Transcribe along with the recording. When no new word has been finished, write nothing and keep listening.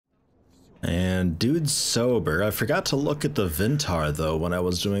And dude's sober. I forgot to look at the Vintar though when I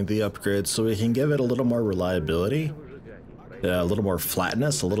was doing the upgrade, so we can give it a little more reliability, a little more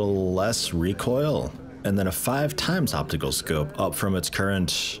flatness, a little less recoil, and then a 5 times optical scope up from its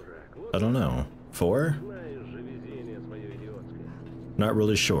current, I don't know, 4? Not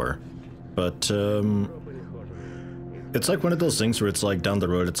really sure, but it's like one of those things where it's like down the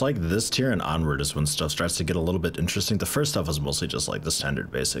road, it's like this tier and onward is when stuff starts to get a little bit interesting. The first stuff is mostly just like the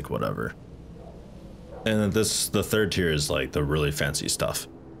standard basic whatever. And then the third tier is like the really fancy stuff.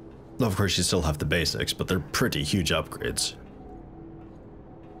 Of course you still have the basics, but they're pretty huge upgrades.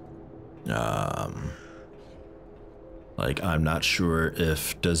 Like I'm not sure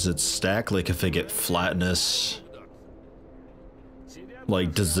if, does it stack, like if I get flatness,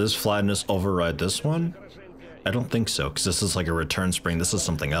 like does this flatness override this one? I don't think so, because this is like a return spring, this is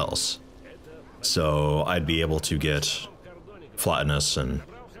something else. So I'd be able to get flatness and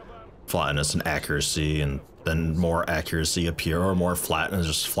accuracy, and then more accuracy up here, or more flatness,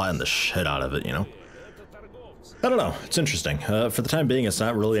 just flatten the shit out of it, you know? I don't know, it's interesting. For the time being, it's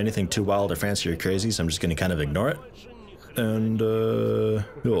not really anything too wild or fancy or crazy, so I'm just gonna kind of ignore it. And,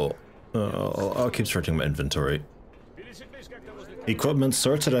 cool. I'll keep searching my inventory. Equipment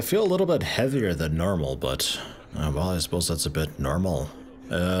sorted. I feel a little bit heavier than normal, but, well, I suppose that's a bit normal.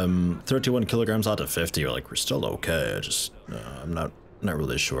 31 kilograms out of 50, or like, we're still okay. I just, I'm not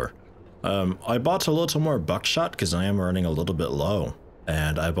really sure. I bought a little more buckshot because I am running a little bit low,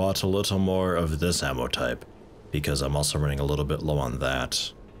 and I bought a little more of this ammo type because I'm also running a little bit low on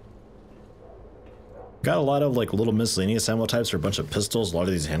that. Got a lot of like little miscellaneous ammo types for a bunch of pistols. A lot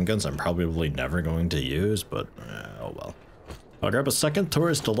of these handguns I'm probably never going to use, but oh well. I'll grab a second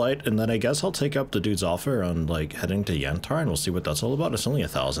Tourist Delight, and then I guess I'll take up the dude's offer on like heading to Yantar, and we'll see what that's all about. It's only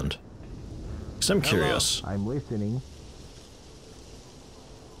 1,000. Because I'm curious. I'm listening.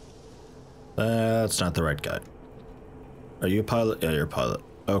 That's not the right guy. Are you a pilot? Yeah, you're a pilot.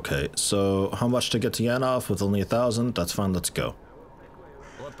 Okay, so how much to get to Yanov with only 1,000? That's fine, let's go.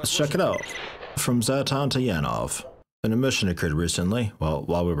 Let's check it out. From Zatan to Yanov. An emission occurred recently. Well,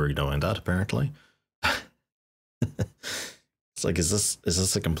 while we were doing that, apparently. It's like, is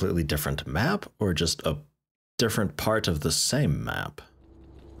this a completely different map, or just a different part of the same map?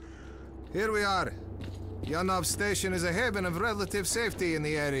 Here we are. Yanov Station is a haven of relative safety in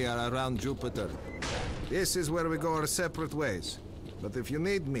the area around Jupiter. This is where we go our separate ways. But if you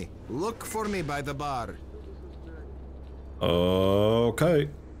need me, look for me by the bar. Okay.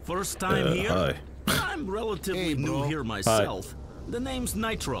 First time here? Hi. I'm relatively new here myself. Hi. The name's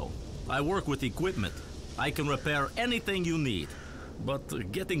Nitro. I work with equipment. I can repair anything you need.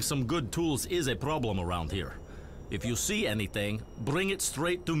 But getting some good tools is a problem around here. If you see anything, bring it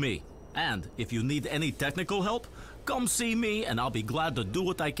straight to me. And if you need any technical help, come see me and I'll be glad to do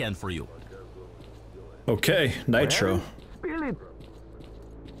what I can for you. Okay, Nitro.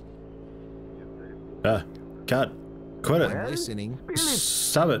 God, quit it. Listening.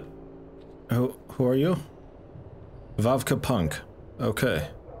 Stop it. Who are you? Vavka Punk. Okay.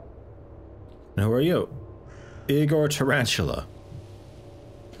 And who are you? Igor Tarantula.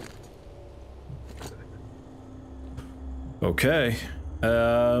 Okay.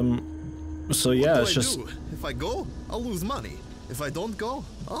 So yeah, it's just... If I go, I'll lose money. If I don't go,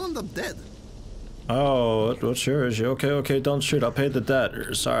 I'll end up dead. Oh, what's yours? Okay, don't shoot. I'll pay the debt.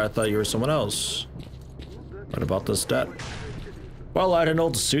 Sorry, I thought you were someone else. What about this debt? Well, I had an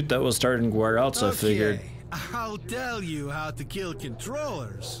old suit that was starting to wear out, so I figured... I'll tell you how to kill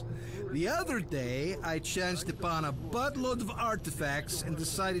controllers. The other day, I chanced upon a buttload of artifacts and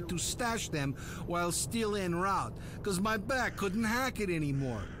decided to stash them while still en route, because my back couldn't hack it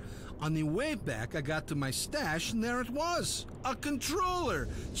anymore. On the way back, I got to my stash, and there it was. A controller,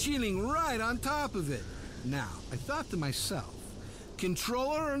 chilling right on top of it. Now, I thought to myself,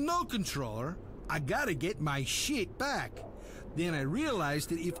 controller or no controller, I gotta get my shit back. Then I realized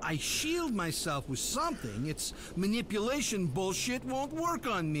that if I shield myself with something, its manipulation bullshit won't work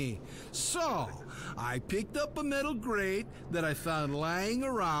on me. So, I picked up a metal grate that I found lying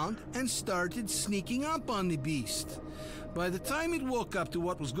around and started sneaking up on the beast. By the time it woke up to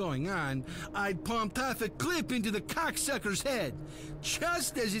what was going on, I'd pumped half a clip into the cocksucker's head.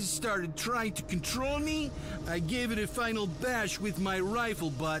 Just as it started trying to control me, I gave it a final bash with my rifle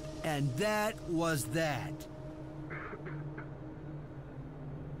butt, and that was that.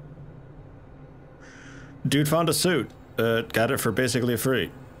 Dude found a suit. Got it for basically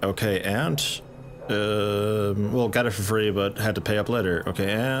free. Okay, and... well, got it for free, but had to pay up later.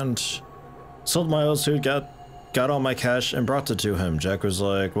 Okay, and... Sold my old suit, got got all my cash and brought it to him. Jack was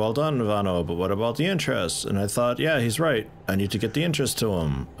like, well done, Ivano, but what about the interest? And I thought, yeah, he's right. I need to get the interest to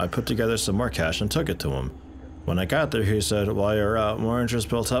him. I put together some more cash and took it to him. When I got there, he said, while you're out, more interest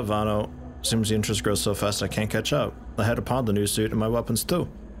built up, Vano. Seems the interest grows so fast I can't catch up. I had to pawn the new suit and my weapons too.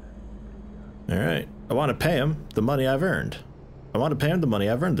 Alright. I want to pay him the money I've earned.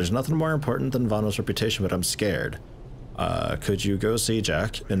 There's nothing more important than Vano's reputation, but I'm scared. Could you go see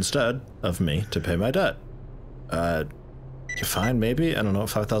Jack instead of me to pay my debt? Fine, maybe? I don't know,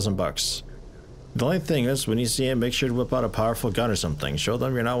 $5,000. The only thing is, when you see him, make sure to whip out a powerful gun or something. Show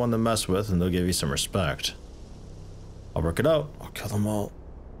them you're not one to mess with, and they'll give you some respect. I'll work it out. I'll kill them all.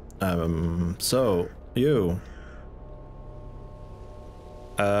 So, you...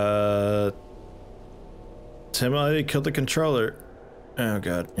 Tim already killed the controller. Oh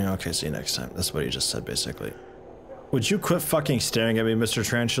god. Yeah, okay, see you next time. That's what he just said, basically. Would you quit fucking staring at me, Mr.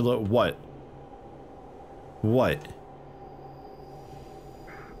 Tarantula? What? What?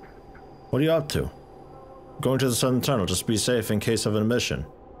 What are you up to? Going to the southern tunnel. Just be safe in case of an mission.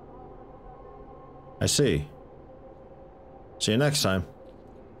 I see. See you next time.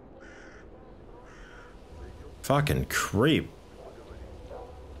 Fucking creep.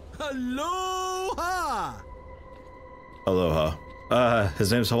 Aloha! Aloha.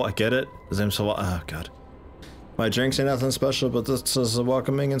 His name's Hawaii. Get it? His name's Hawaii. Oh, God. My drinks ain't nothing special, but this is a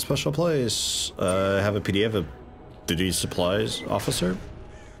welcoming and special place. I have a PDF of duty supplies officer.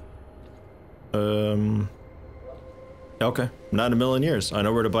 Okay. Not in a million years. I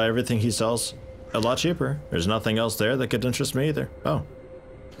know where to buy everything he sells. A lot cheaper. There's nothing else there that could interest me either. Oh.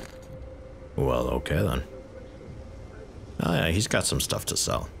 Well, okay then. Oh yeah, he's got some stuff to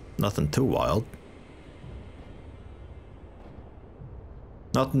sell. Nothing too wild.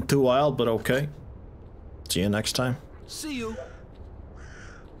 Nothing too wild, but okay. See you next time. See you.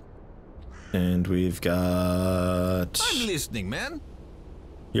 And we've got... I'm listening, man.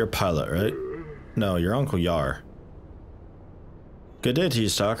 You're a pilot, right? No, you're Uncle Yar. Good day to you,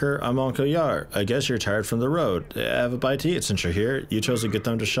 Stalker. I'm Uncle Yar. I guess you're tired from the road. Have a bite to eat since you're here. You chose to get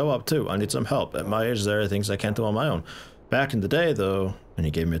them to show up, too. I need some help. At my age, there are things I can't do on my own. Back in the day, though... And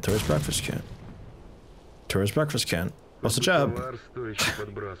he gave me a tourist breakfast can. Tourist breakfast can. What's the job?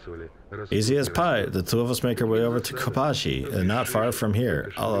 Easy as pie. The two of us make our way over to Kobashi, not far from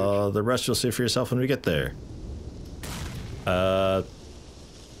here. The rest you'll see for yourself when we get there.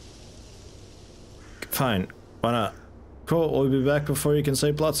 Fine. Why not? Cool, we'll be back before you can say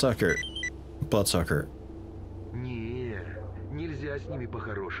bloodsucker. Bloodsucker.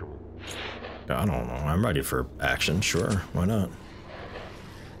 I don't know. I'm ready for action. Sure. Why not?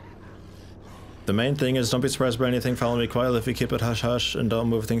 The main thing is don't be surprised by anything. Follow me quietly if you keep it hush-hush and don't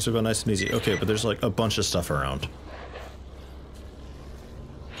move. Things will go nice and easy. Okay, but there's like a bunch of stuff around.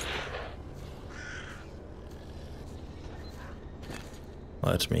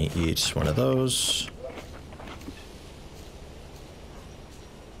 Let me eat one of those.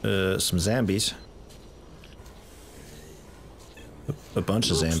 Some zombies. A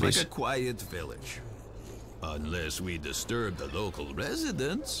bunch of zombies. Looks like a quiet village. Unless we disturb the local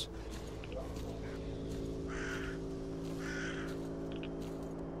residents.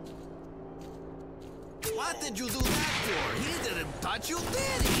 What did you do that for? He didn't touch you,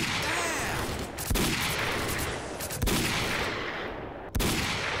 did he?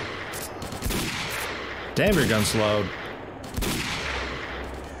 Damn, your gun's loud.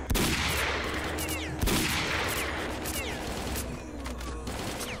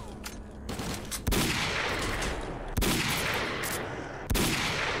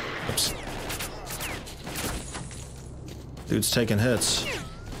 Oops. Dude's taking hits.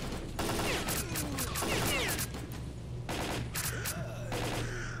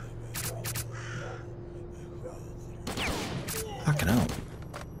 Fucking hell.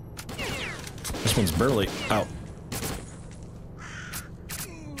 This one's burly. Ow.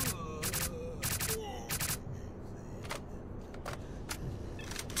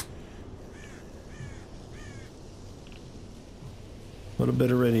 A little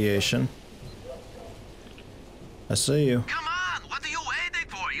bit of radiation. I see you. Come on, what are you waiting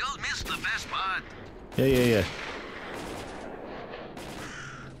for? You'll miss the best part. Yeah.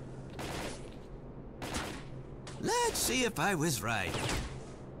 Let's see if I was right.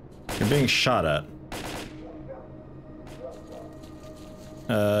 You're being shot at.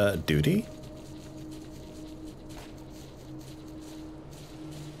 Duty?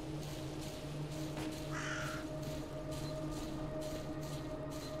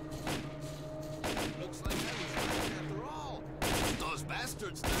 Looks like I was right after all. Those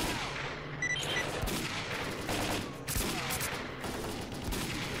bastards now.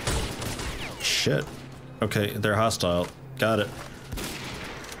 Shit. Okay, they're hostile. Got it.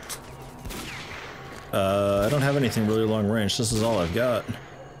 I don't have anything really long range. This is all I've got.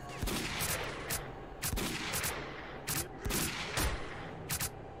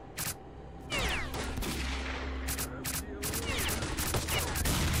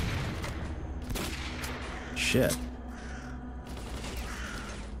 Shit.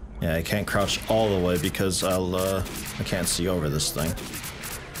 Yeah, I can't crouch all the way because I can't see over this thing.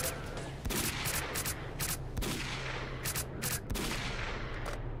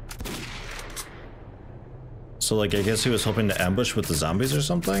 So, like, I guess he was hoping to ambush with the zombies or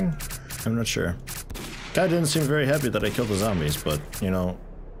something? I'm not sure. Guy didn't seem very happy that I killed the zombies, but, you know,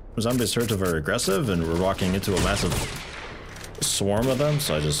 zombies sort of are aggressive, and we're walking into a massive swarm of them,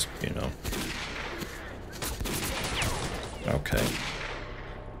 so I just, you know. Okay.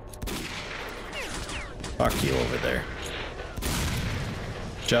 Fuck you over there.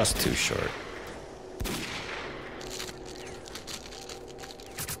 Just too short.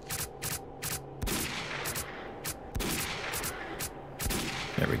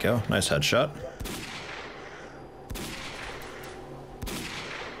 There we go. Nice headshot.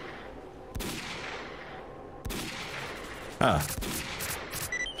 Ah.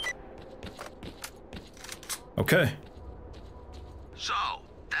 Okay. So,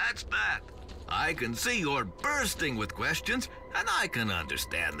 that's that. I can see you're bursting with questions, and I can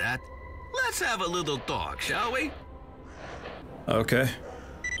understand that. Let's have a little talk, shall we? Okay.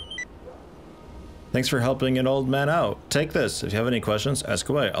 Thanks for helping an old man out. Take this. If you have any questions, ask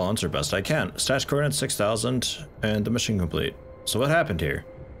away. I'll answer best I can. Stash coordinates 6,000 and the mission complete. So what happened here?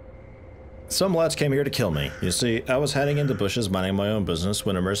 Some lads came here to kill me. You see, I was hiding in the bushes minding my own business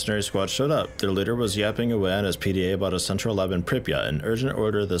when a mercenary squad showed up. Their leader was yapping away on his PDA about a central lab in Pripyat, an urgent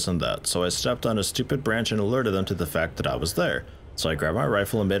order, this and that. So I stepped on a stupid branch and alerted them to the fact that I was there. So I grabbed my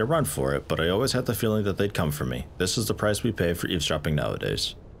rifle and made a run for it, but I always had the feeling that they'd come for me. This is the price we pay for eavesdropping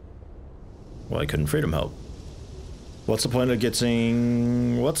nowadays. Well, I couldn't freedom help. What's the point of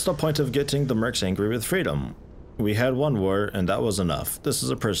getting the mercs angry with freedom? We had one war, and that was enough. This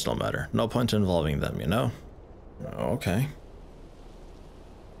is a personal matter. No point involving them, you know? Okay.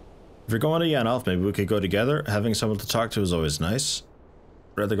 If you're going to Yanov, maybe we could go together. Having someone to talk to is always nice.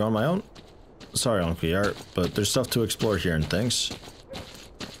 Rather go on my own? Sorry, S.T.A.L.K.E.R, but there's stuff to explore here and things.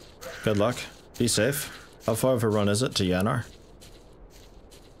 Good luck. Be safe. How far of a run is it to Yanov?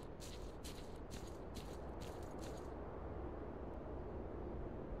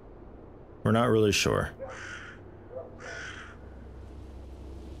 We're not really sure.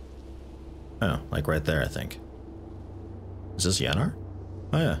 Oh, like right there, I think. Is this Yanov?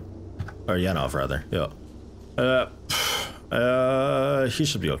 Oh yeah. Or Yanov, rather. Yeah. He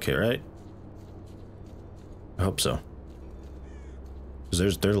should be okay, right? I hope so.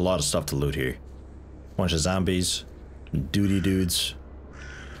 Because there's a lot of stuff to loot here. Bunch of zombies. Duty dudes.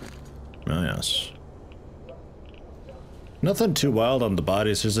 Oh yes. Nothing too wild on the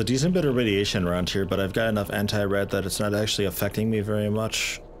bodies. There's a decent bit of radiation around here, but I've got enough anti-red that it's not actually affecting me very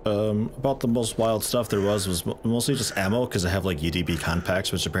much. About the most wild stuff there was mostly just ammo, because I have like UDB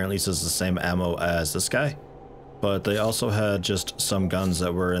compacts, which apparently says the same ammo as this guy. But they also had just some guns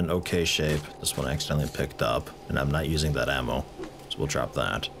that were in okay shape. This one I accidentally picked up, and I'm not using that ammo, so we'll drop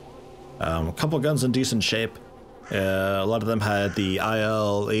that. A couple guns in decent shape. A lot of them had the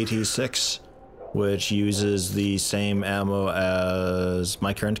IL-86, which uses the same ammo as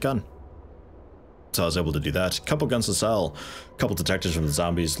my current gun. So I was able to do that. A couple guns to sell, a couple detectives from the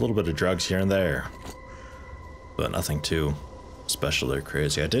zombies, a little bit of drugs here and there. But nothing too special or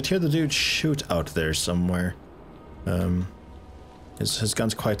crazy. I did hear the dude shoot out there somewhere. His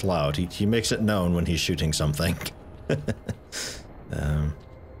gun's quite loud. He makes it known when he's shooting something.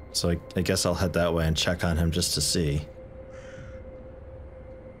 So I guess I'll head that way and check on him just to see.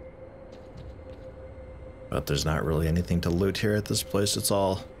 But there's not really anything to loot here at this place. It's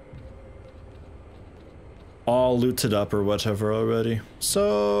all looted up or whatever already.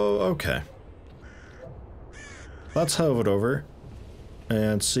 So, okay. Let's head it over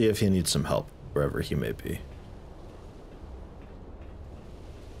and see if he needs some help, wherever he may be.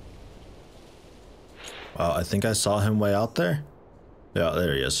 Wow, I think I saw him way out there. Yeah,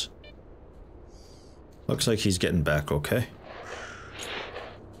 there he is. Looks like he's getting back okay.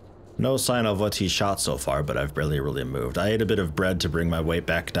 No sign of what he shot so far, but I've barely really moved. I ate a bit of bread to bring my weight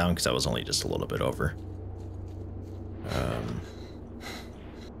back down because I was only just a little bit over.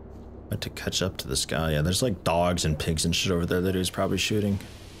 Had to catch up to this guy. Yeah, there's like dogs and pigs and shit over there that he was probably shooting.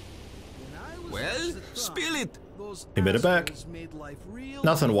 Well, spill it. He made it back.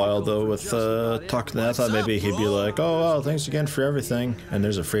 Nothing wild though with talking to that. I thought maybe he'd be like, oh, wow, thanks again for everything. And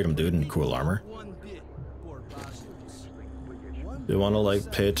there's a freedom dude in cool armor. You want to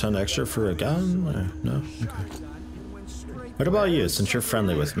like pay a ton extra for a gun? Or no? Okay. What about you, since you're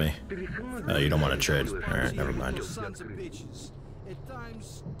friendly with me? You don't want to trade. Alright, never mind.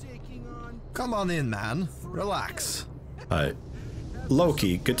 Come on in, man. Relax. Hi.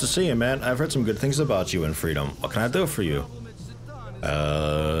 Loki, good to see you, man. I've heard some good things about you and Freedom. What can I do for you?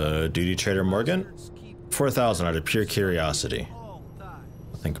 Duty Trader Morgan? 4,000 out of pure curiosity.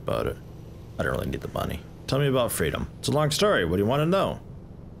 Think about it. I don't really need the money. Tell me about Freedom. It's a long story. What do you want to know?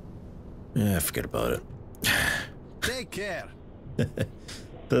 Yeah, forget about it. Take care.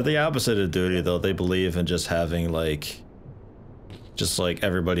 They're the opposite of duty, though. They believe in just having, like... just like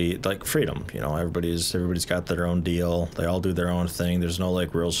everybody, like freedom, you know, everybody's got their own deal. They all do their own thing. There's no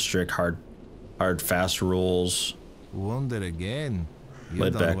like real strict, hard, fast rules. Wonder again. You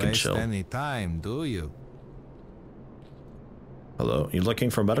Laid don't back and waste chill. any time, do you? Hello, you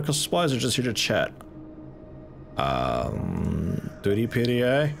looking for medical supplies or just here to chat? Duty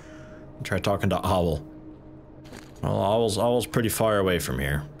PDA? Try talking to Owl. Well, Owl's pretty far away from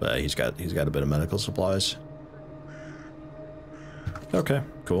here, but he's got a bit of medical supplies. Okay,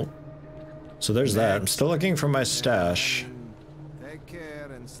 cool. So there's that. I'm still looking for my stash. Take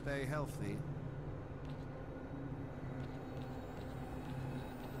care and stay healthy.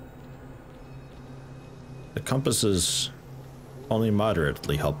 The compass is only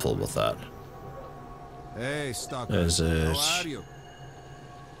moderately helpful with that. Hey, Stalker. Is it? How are you?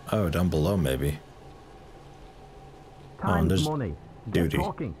 Oh, down below maybe. Time, there's money. Duty. Get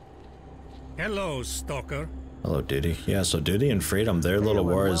talking. Hello, Stalker. Hello, Duty. Yeah, so Duty and Freedom, their little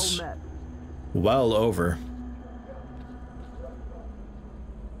war is well over.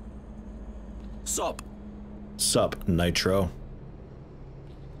 Sup? Sup, Nitro.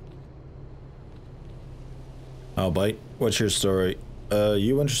 Oh, Bite, what's your story?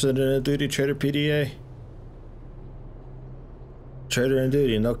 You interested in a Duty Trader PDA? Trader and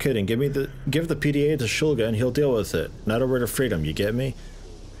Duty, no kidding. Give the PDA to Shulga and he'll deal with it. Not a word of Freedom, you get me?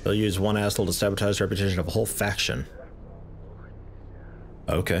 They'll use one asshole to sabotage the reputation of a whole faction.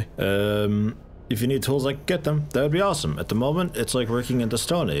 Okay. If you need tools, I can get them. That would be awesome. At the moment, it's like working in the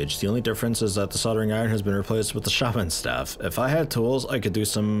Stone Age. The only difference is that the soldering iron has been replaced with the shaman staff. If I had tools, I could do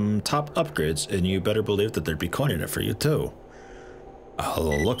some top upgrades, and you better believe that there'd be coin in it for you too.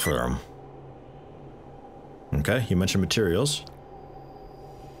 I'll look for them. Okay, you mentioned materials.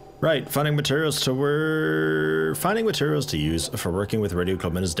 Right, finding materials to use for working with radio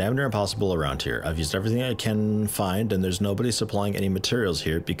equipment is damn near impossible around here. I've used everything I can find, and there's nobody supplying any materials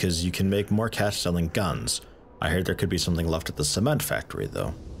here because you can make more cash selling guns. I heard there could be something left at the cement factory,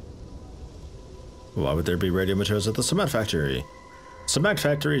 though. Why would there be radio materials at the cement factory? Cement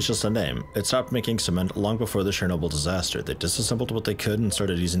factory is just a name. It stopped making cement long before the Chernobyl disaster. They disassembled what they could and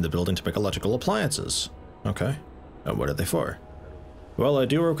started using the building to make electrical appliances. Okay. And what are they for? Well, I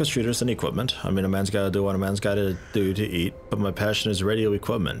do work with shooters and equipment. I mean, a man's gotta do what a man's gotta do to eat, but my passion is radio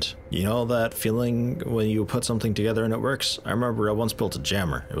equipment. You know that feeling when you put something together and it works? I remember I once built a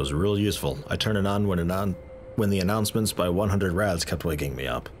jammer. It was real useful. I turned it on when the announcements by 100 Rads kept waking me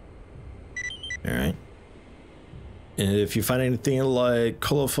up. Alright. If you find anything like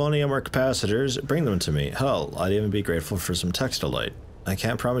colophonium or capacitors, bring them to me. Hell, I'd even be grateful for some textilite. I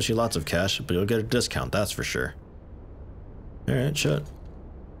can't promise you lots of cash, but you'll get a discount, that's for sure. Alright, shit.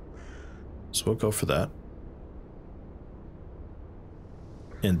 So we'll go for that.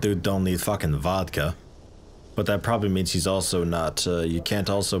 And dude don't need fucking vodka. But that probably means he's also not, you can't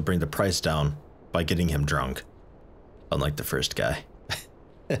also bring the price down by getting him drunk. Unlike the first guy.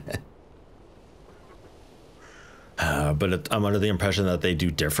 But I'm under the impression that they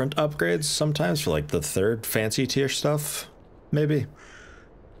do different upgrades sometimes for like the third fancy tier stuff, maybe?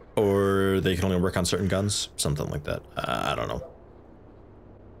 Or they can only work on certain guns, something like that. I don't know.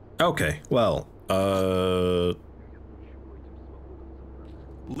 Okay, well,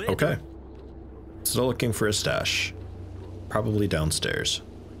 okay. Still looking for a stash. Probably downstairs.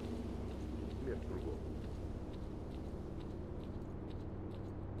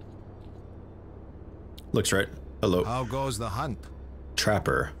 Looks right. Hello. How goes the hunt?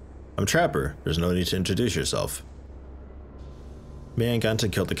 Trapper. I'm Trapper. There's no need to introduce yourself. Me and Ganta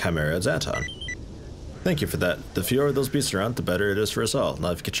killed the Chimera at Zaton. Thank you for that. The fewer of those beasts around, the better it is for us all.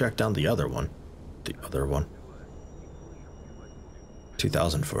 Now if you could track down the other one. The other one.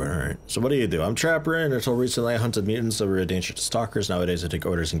 2,000 for it, alright. So what do? I'm Trapper, and until recently I hunted mutants that were a danger to stalkers. Nowadays I take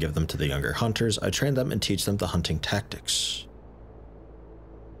orders and give them to the younger hunters. I train them and teach them the hunting tactics.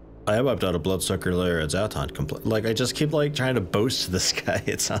 I have wiped out a bloodsucker lair at Zaton. Like, I just keep, like, trying to boast this guy,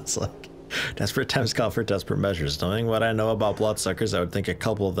 it sounds like. Desperate times call for desperate measures. Knowing what I know about bloodsuckers, I would think a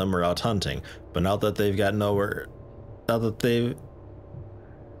couple of them are out hunting. But now that they've got nowhere... Now that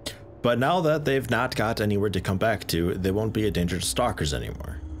But now that they've not got anywhere to come back to, they won't be a danger to stalkers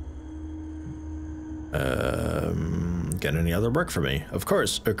anymore. Get any other work for me? Of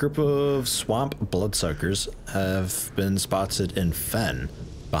course, a group of swamp bloodsuckers have been spotted in Fen,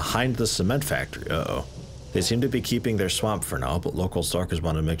 behind the cement factory. Uh-oh. They seem to be keeping their swamp for now, but local stalkers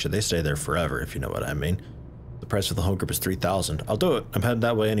want to make sure they stay there forever, if you know what I mean. The price for the whole group is 3,000. I'll do it. I'm heading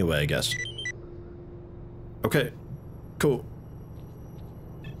that way anyway, I guess. Okay. Cool.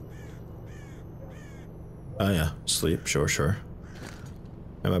 Oh yeah, sleep. Sure, sure.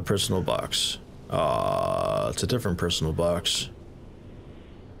 And my personal box. It's a different personal box.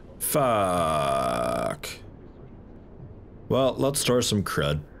 Fuck. Well, let's store some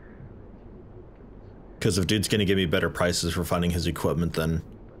crud. Because if dude's gonna give me better prices for finding his equipment, then...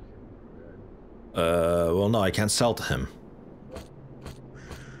 well, no, I can't sell to him.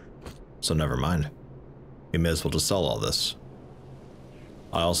 So never mind. We may as well just sell all this.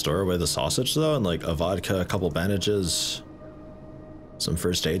 I'll store away the sausage, though, and like a vodka, a couple bandages, some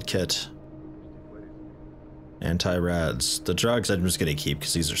first aid kit. Anti-rads. The drugs I'm just gonna keep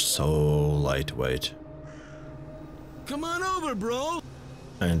because these are so lightweight. Come on over, bro.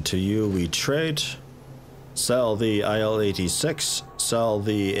 And to you we trade. Sell the IL-86. Sell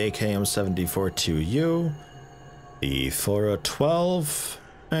the AKM-74 to you. The 412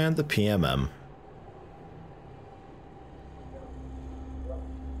 and the PMM.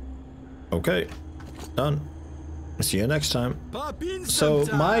 Okay, done. See you next time. So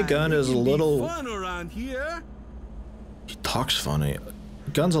my gun is a little... Fun around here. He talks funny.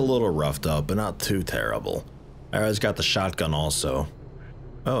 Gun's a little roughed up, but not too terrible. I always got the shotgun also.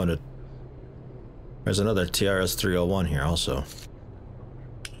 Oh, and there's another TRS-301 here also.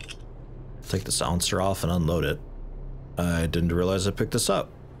 Take the silencer off and unload it. I didn't realize I picked this up.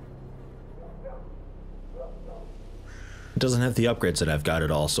 It doesn't have the upgrades that I've got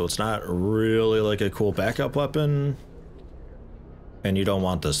at all, so it's not really like a cool backup weapon. And you don't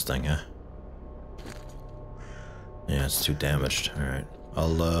want this thing, huh? Yeah, it's too damaged. Alright.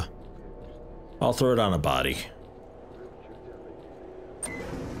 I'll throw it on a body.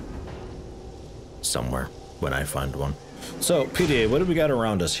 Somewhere, when I find one. So, PDA, what do we got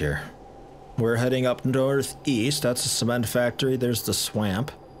around us here? We're heading up northeast. That's a cement factory. There's the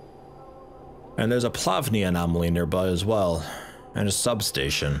swamp. And there's a Plavny anomaly nearby as well. And a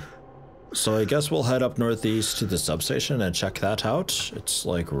substation. So I guess we'll head up northeast to the substation and check that out. It's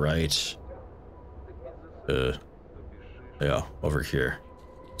like right... yeah, over here.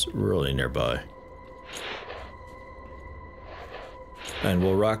 It's really nearby. And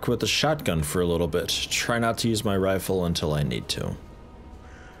we'll rock with the shotgun for a little bit. Try not to use my rifle until I need to.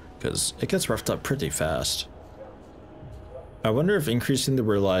 Because it gets roughed up pretty fast. I wonder if increasing the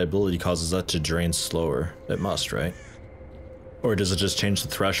reliability causes that to drain slower. It must, right? Or does it just change the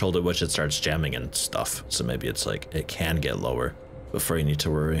threshold at which it starts jamming and stuff? So maybe it's like, it can get lower before you need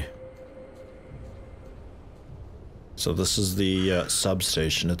to worry. So this is the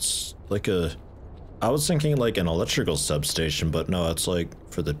substation. It's like a... I was thinking like an electrical substation, but no, it's like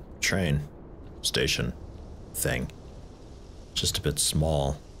for the train station thing. Just a bit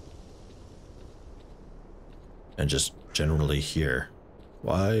small. And just generally here.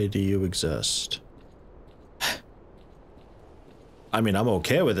 Why do you exist? I mean, I'm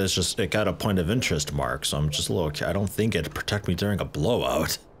okay with it, it's just, it got a point of interest mark, so I'm just a little, I don't think it'd protect me during a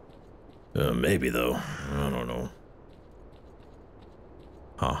blowout. Maybe though, I don't know.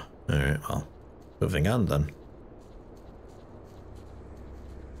 Huh, alright, well, moving on then.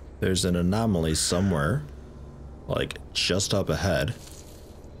 There's an anomaly somewhere, like just up ahead.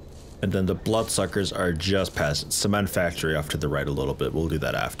 And then the bloodsuckers are just past it. Cement factory off to the right a little bit. We'll do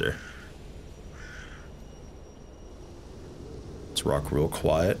that after. Let's rock real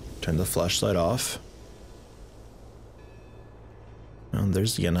quiet. Turn the flashlight off. And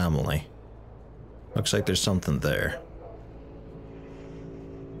there's the anomaly. Looks like there's something there.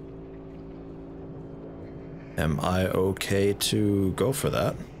 Am I okay to go for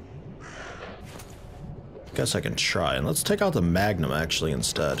that? Guess I can try. And let's take out the Magnum actually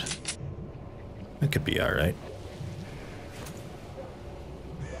instead. That could be alright.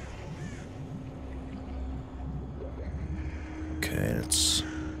 Okay, it's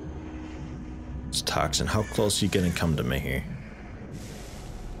toxin. How close are you gonna come to me here?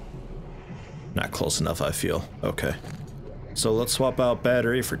 Not close enough, I feel. Okay. So let's swap out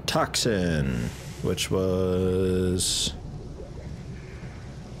battery for toxin, which was...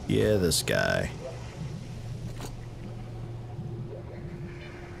 yeah, this guy.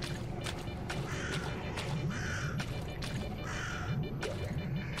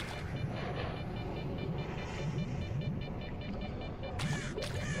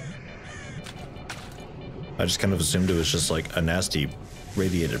 I just kind of assumed it was just like a nasty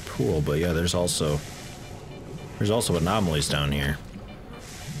radiated pool, but yeah, there's also anomalies down here.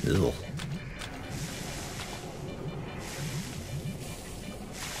 Ew.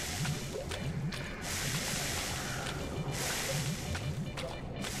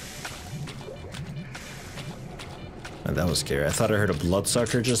 That was scary. I thought I heard a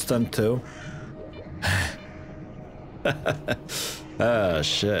bloodsucker just then too. Ah,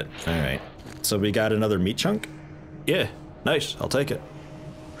 shit. Alright. So we got another meat chunk? Yeah, nice. I'll take it.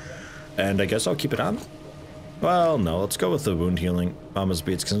 And I guess I'll keep it on? Well, no. Let's go with the wound healing. Mama's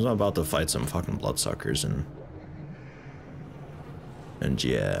beats, because I'm about to fight some fucking bloodsuckers and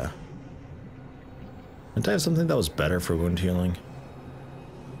yeah. Didn't I have something that was better for wound healing?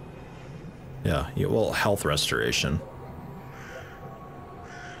 Yeah, well, health restoration.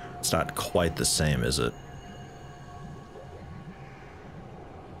 It's not quite the same, is it?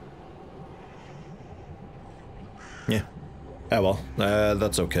 Yeah. Ah, well,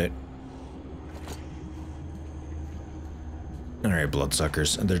 that's okay. Alright,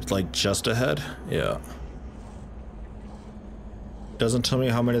 bloodsuckers. And they're, like, just ahead? Yeah. Doesn't tell me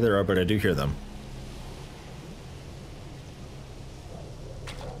how many there are, but I do hear them.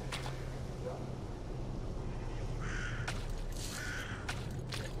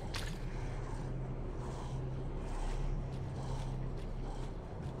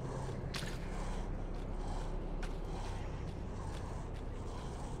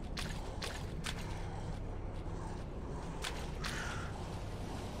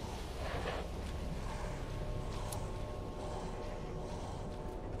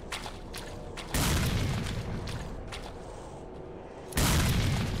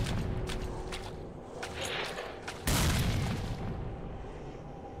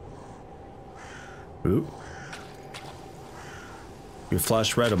 Ooh. You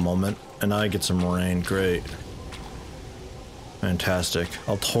flash red a moment, and I get some rain. Great. Fantastic.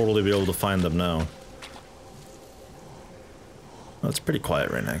 I'll totally be able to find them now. Well, it's pretty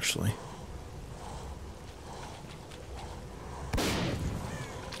quiet right now, actually.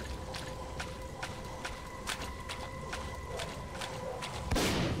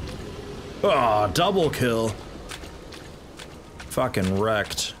 Ah, oh, double kill. Fucking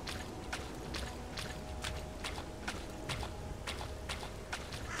wrecked.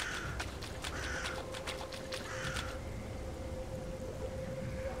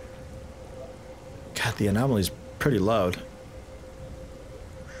 God, the anomaly's pretty loud.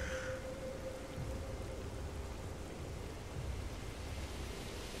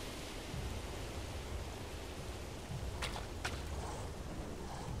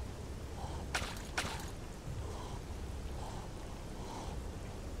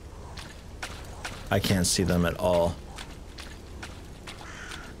 I can't see them at all.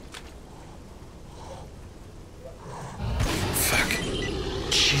 Fuck.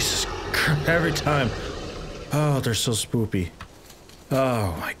 Jesus Christ, every time. Oh, they're so spoopy.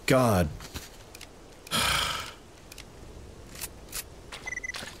 Oh my God.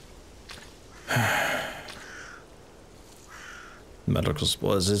 Medical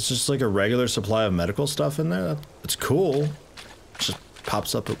supplies. It's just like a regular supply of medical stuff in there. It's cool. It just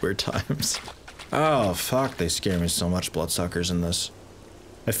pops up at weird times. Oh, fuck, they scare me so much, bloodsuckers in this.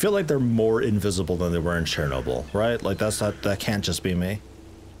 I feel like they're more invisible than they were in Chernobyl, right? Like, that can't just be me.